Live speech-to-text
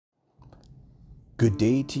Good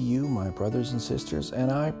day to you, my brothers and sisters,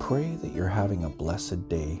 and I pray that you're having a blessed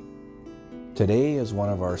day. Today is one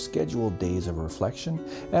of our scheduled days of reflection,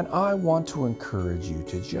 and I want to encourage you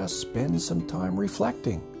to just spend some time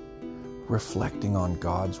reflecting on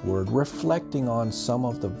God's Word, reflecting on some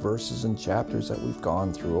of the verses and chapters that we've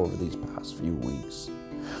gone through over these past few weeks.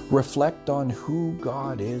 Reflect on who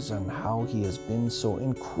God is and how He has been so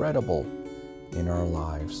incredible in our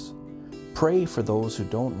lives. Pray for those who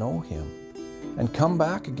don't know Him. And come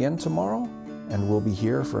back again tomorrow, and we'll be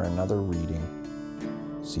here for another reading.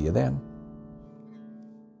 See you then.